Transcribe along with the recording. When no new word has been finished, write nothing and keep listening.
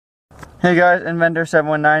Hey guys,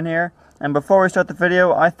 Inventor719 here, and before we start the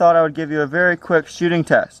video, I thought I would give you a very quick shooting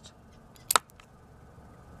test.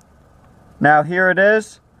 Now here it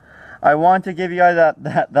is. I want to give you guys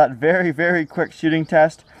that very quick shooting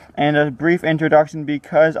test and a brief introduction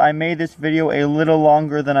because I made this video a little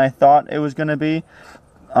longer than I thought it was going to be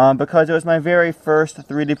because it was my very first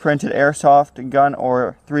 3D printed airsoft gun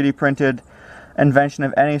or 3D printed invention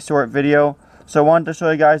of any sort video. So I wanted to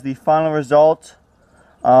show you guys the final result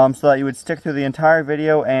so that you would stick through the entire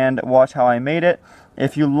video and watch how I made it.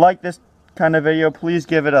 If you like this kind of video, please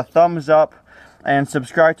give it a thumbs up and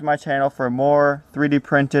subscribe to my channel for more 3D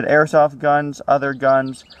printed airsoft guns, other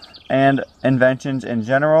guns, and inventions in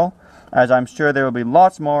general, as I'm sure there will be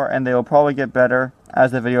lots more and they will probably get better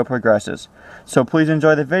as the video progresses. So please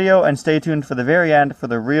enjoy the video and stay tuned for the very end for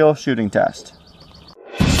the real shooting test.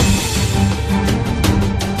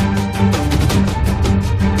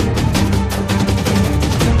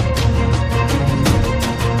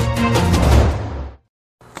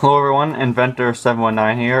 Hello everyone,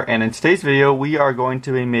 Inventor719 here, and in today's video we are going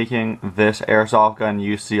to be making this airsoft gun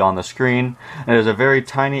you see on the screen. It is a very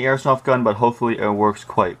tiny airsoft gun, but hopefully it works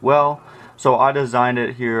quite well. So I designed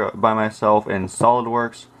it here by myself in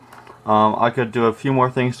SolidWorks. I could do a few more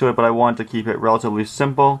things to it, but I want to keep it relatively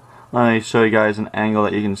simple. Let me show you guys an angle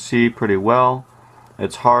that you can see pretty well.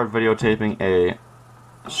 It's hard videotaping a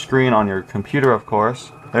screen on your computer, of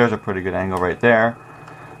course. There's a pretty good angle right there.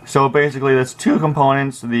 So basically there's two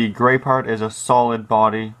components. The gray part is a solid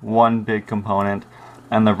body, one big component,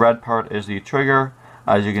 and the red part is the trigger.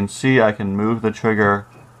 As you can see, I can move the trigger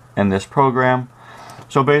in this program.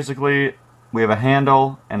 So basically we have a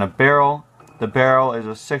handle and a barrel. The barrel is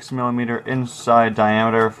a 6mm inside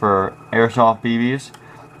diameter for airsoft BBs.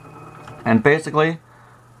 And basically,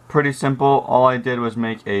 pretty simple, all I did was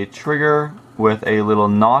make a trigger with a little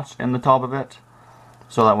notch in the top of it,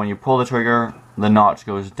 so that when you pull the trigger, the notch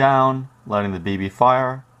goes down, letting the BB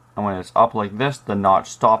fire, and when it's up like this, the notch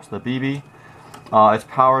stops the BB. It's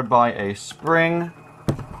powered by a spring,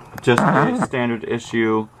 just a standard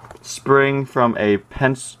issue spring from a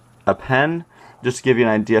pen, just to give you an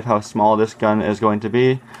idea of how small this gun is going to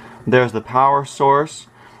be. There's the power source,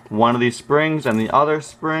 one of these springs, and the other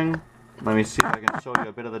spring, let me see if I can show you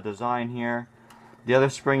a bit of the design here. The other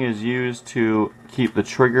spring is used to keep the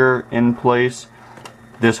trigger in place.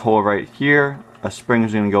 This hole right here, a spring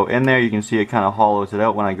is going to go in there. You can see it kind of hollows it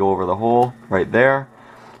out when I go over the hole right there.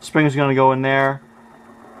 Spring is going to go in there,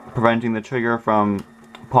 preventing the trigger from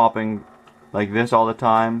popping like this all the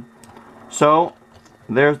time. So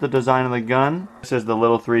there's the design of the gun. This is the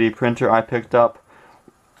little 3D printer I picked up.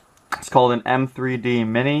 It's called an M3D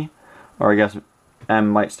Mini, or I guess M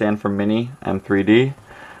might stand for Mini, M3D.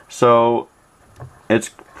 So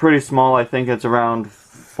it's pretty small. I think it's around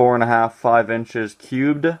 4.5, 5 inches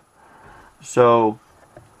cubed, so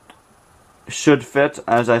should fit.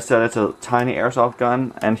 As I said, it's a tiny airsoft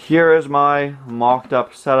gun, and here is my mocked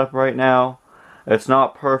up setup right now. It's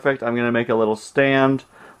not perfect. I'm gonna make a little stand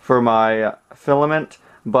for my filament,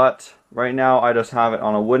 but right now I just have it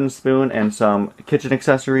on a wooden spoon and some kitchen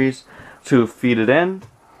accessories to feed it in.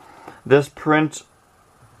 This print,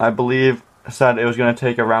 I believe, said it was gonna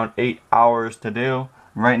take around 8 hours to do.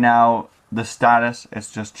 Right now the status is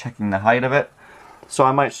just checking the height of it. So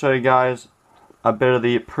I might show you guys a bit of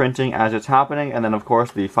the printing as it's happening, and then of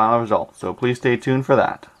course the final result. So please stay tuned for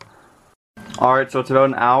that. Alright, so it's about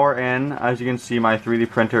an hour in. As you can see, my 3D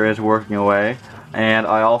printer is working away. And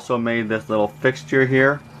I also made this little fixture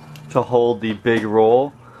here to hold the big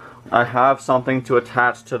roll. I have something to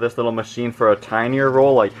attach to this little machine for a tinier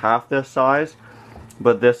roll, like half this size.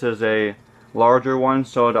 But this is a larger one,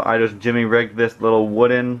 so I just jimmy rigged this little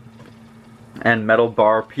wooden and metal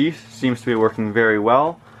bar piece. Seems to be working very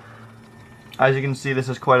well. As you can see, this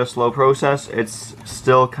is quite a slow process. It's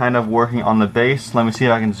still kind of working on the base. Let me see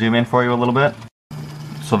if I can zoom in for you a little bit.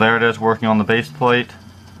 So there it is, working on the base plate.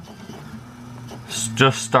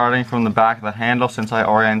 Just starting from the back of the handle, since I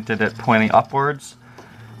oriented it pointing upwards.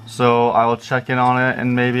 So I will check in on it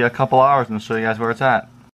in maybe a couple hours and show you guys where it's at.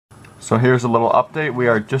 So here's a little update. We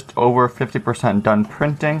are just over 50% done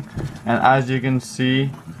printing, and as you can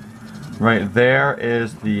see, right there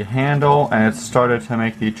is the handle, and it's started to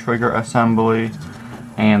make the trigger assembly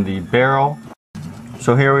and the barrel.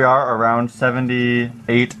 So here we are, around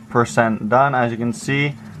 78% done. As you can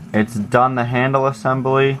see, it's done the handle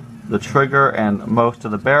assembly, the trigger, and most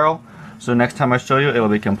of the barrel. So next time I show you, it'll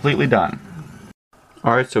be completely done.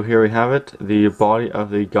 Alright, so here we have it. The body of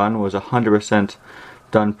the gun was 100%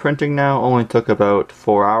 done printing now. Only took about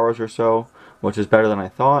 4 hours or so, which is better than I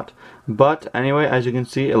thought. But anyway, as you can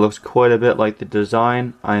see, it looks quite a bit like the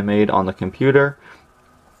design I made on the computer.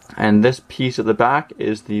 And this piece at the back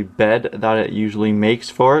is the bed that it usually makes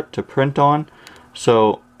for it to print on.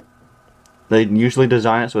 So they usually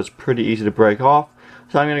design it so it's pretty easy to break off.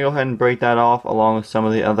 So I'm going to go ahead and break that off along with some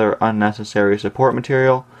of the other unnecessary support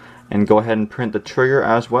material and go ahead and print the trigger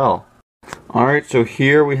as well. Alright, so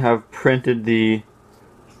here we have printed the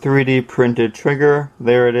 3D printed trigger.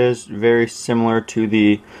 There it is, very similar to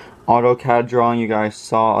the AutoCAD drawing you guys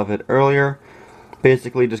saw of it earlier.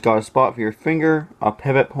 Basically just got a spot for your finger, a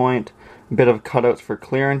pivot point, a bit of cutouts for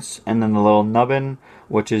clearance, and then the little nubbin,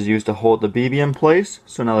 which is used to hold the BB in place.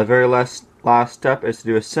 So now the very last step is to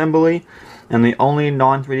do assembly, and the only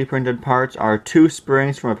non-3D printed parts are 2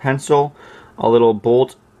 springs from a pencil, a little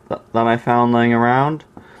bolt that I found laying around,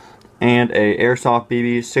 and a Airsoft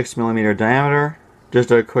BB 6mm diameter.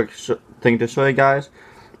 Just a quick thing to show you guys.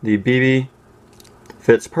 The BB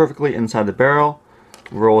fits perfectly inside the barrel,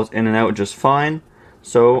 rolls in and out just fine.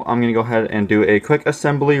 So I'm going to go ahead and do a quick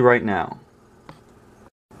assembly right now.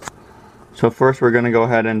 So first we're going to go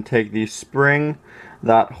ahead and take the spring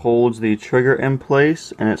that holds the trigger in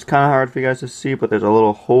place, and it's kind of hard for you guys to see, but there's a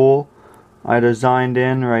little hole I designed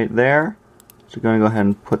in right there. So I'm going to go ahead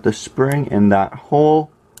and put the spring in that hole.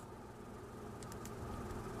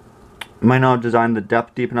 Might not have designed the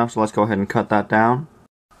depth deep enough, so let's go ahead and cut that down.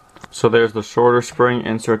 So there's the shorter spring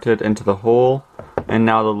inserted into the hole, and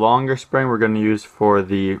now the longer spring we're going to use for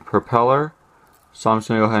the propeller. So I'm just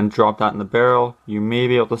going to go ahead and drop that in the barrel. You may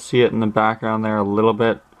be able to see it in the background there a little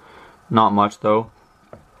bit, not much though.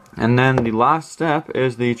 And then the last step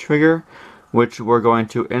is the trigger, which we're going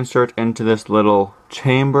to insert into this little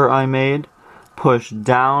chamber I made. Push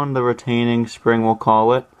down the retaining spring, we'll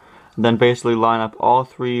call it. Then basically line up all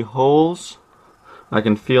 3 holes. I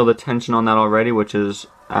can feel the tension on that already, which is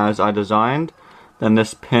as I designed. Then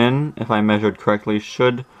this pin, if I measured correctly,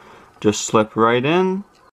 should just slip right in.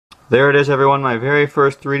 There it is, everyone, my very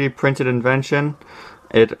first 3D printed invention.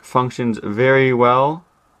 It functions very well.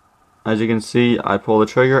 As you can see, I pull the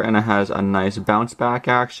trigger and it has a nice bounce back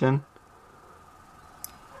action.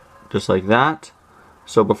 Just like that.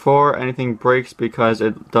 So before anything breaks, because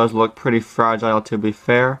it does look pretty fragile to be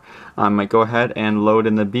fair, I might go ahead and load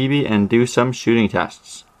in the BB and do some shooting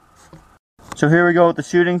tests. So here we go with the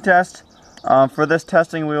shooting test. For this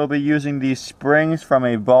testing we will be using these springs from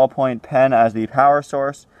a ballpoint pen as the power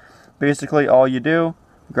source. Basically all you do,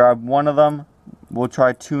 grab one of them, we'll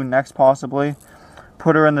try 2 next possibly,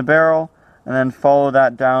 put her in the barrel, and then follow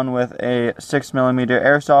that down with a 6mm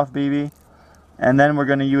Airsoft BB. And then we're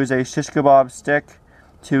going to use a shish kebab stick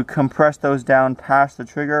to compress those down past the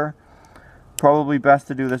trigger. Probably best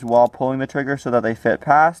to do this while pulling the trigger so that they fit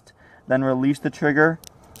past. Then release the trigger.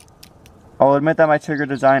 I'll admit that my trigger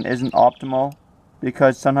design isn't optimal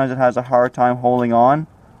because sometimes it has a hard time holding on,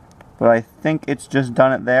 but I think it's just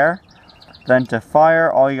done it there. Then to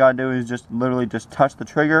fire, all you gotta do is just literally just touch the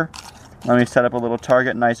trigger. Let me set up a little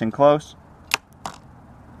target nice and close.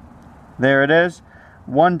 There it is.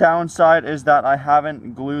 One downside is that I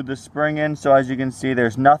haven't glued the spring in, so as you can see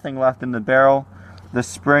there's nothing left in the barrel. The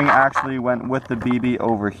spring actually went with the BB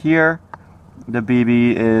over here. The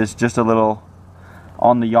BB is just a little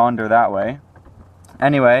on the yonder that way.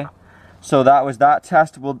 Anyway, so that was that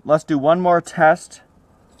test. Let's do one more test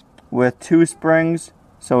with 2 springs,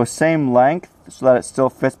 so same length, so that it still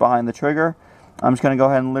fits behind the trigger. I'm just going to go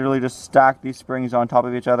ahead and literally just stack these springs on top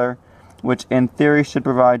of each other, which in theory should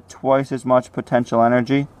provide twice as much potential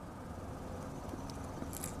energy.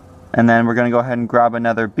 And then we're going to go ahead and grab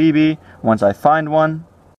another BB once I find one.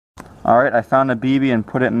 Alright, I found a BB and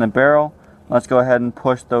put it in the barrel. Let's go ahead and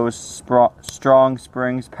push those strong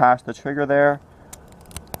springs past the trigger there.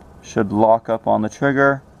 Should lock up on the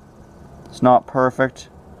trigger. It's not perfect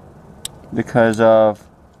because of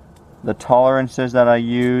the tolerances that I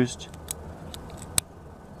used,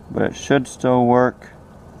 but it should still work.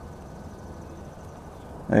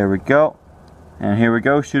 There we go. And here we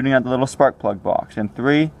go, shooting at the little spark plug box. In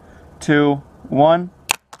 3, 2, 1.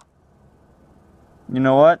 You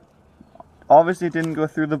know what? Obviously it didn't go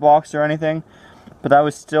through the box or anything, but that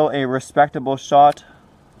was still a respectable shot.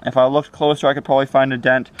 If I looked closer I could probably find a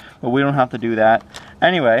dent, but we don't have to do that.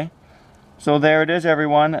 Anyway, so there it is,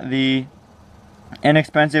 everyone. The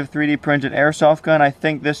inexpensive 3D printed airsoft gun. I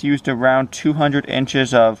think this used around 200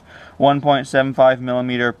 inches of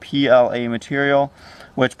 1.75mm PLA material,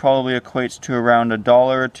 which probably equates to around $1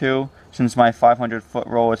 or $2, since my 500 foot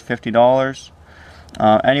roll is $50.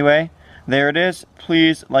 Anyway, there it is.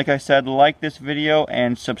 Please, like I said, like this video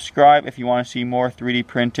and subscribe if you want to see more 3D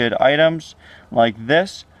printed items like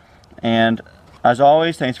this. And as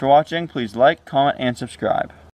always, thanks for watching. Please like, comment, and subscribe.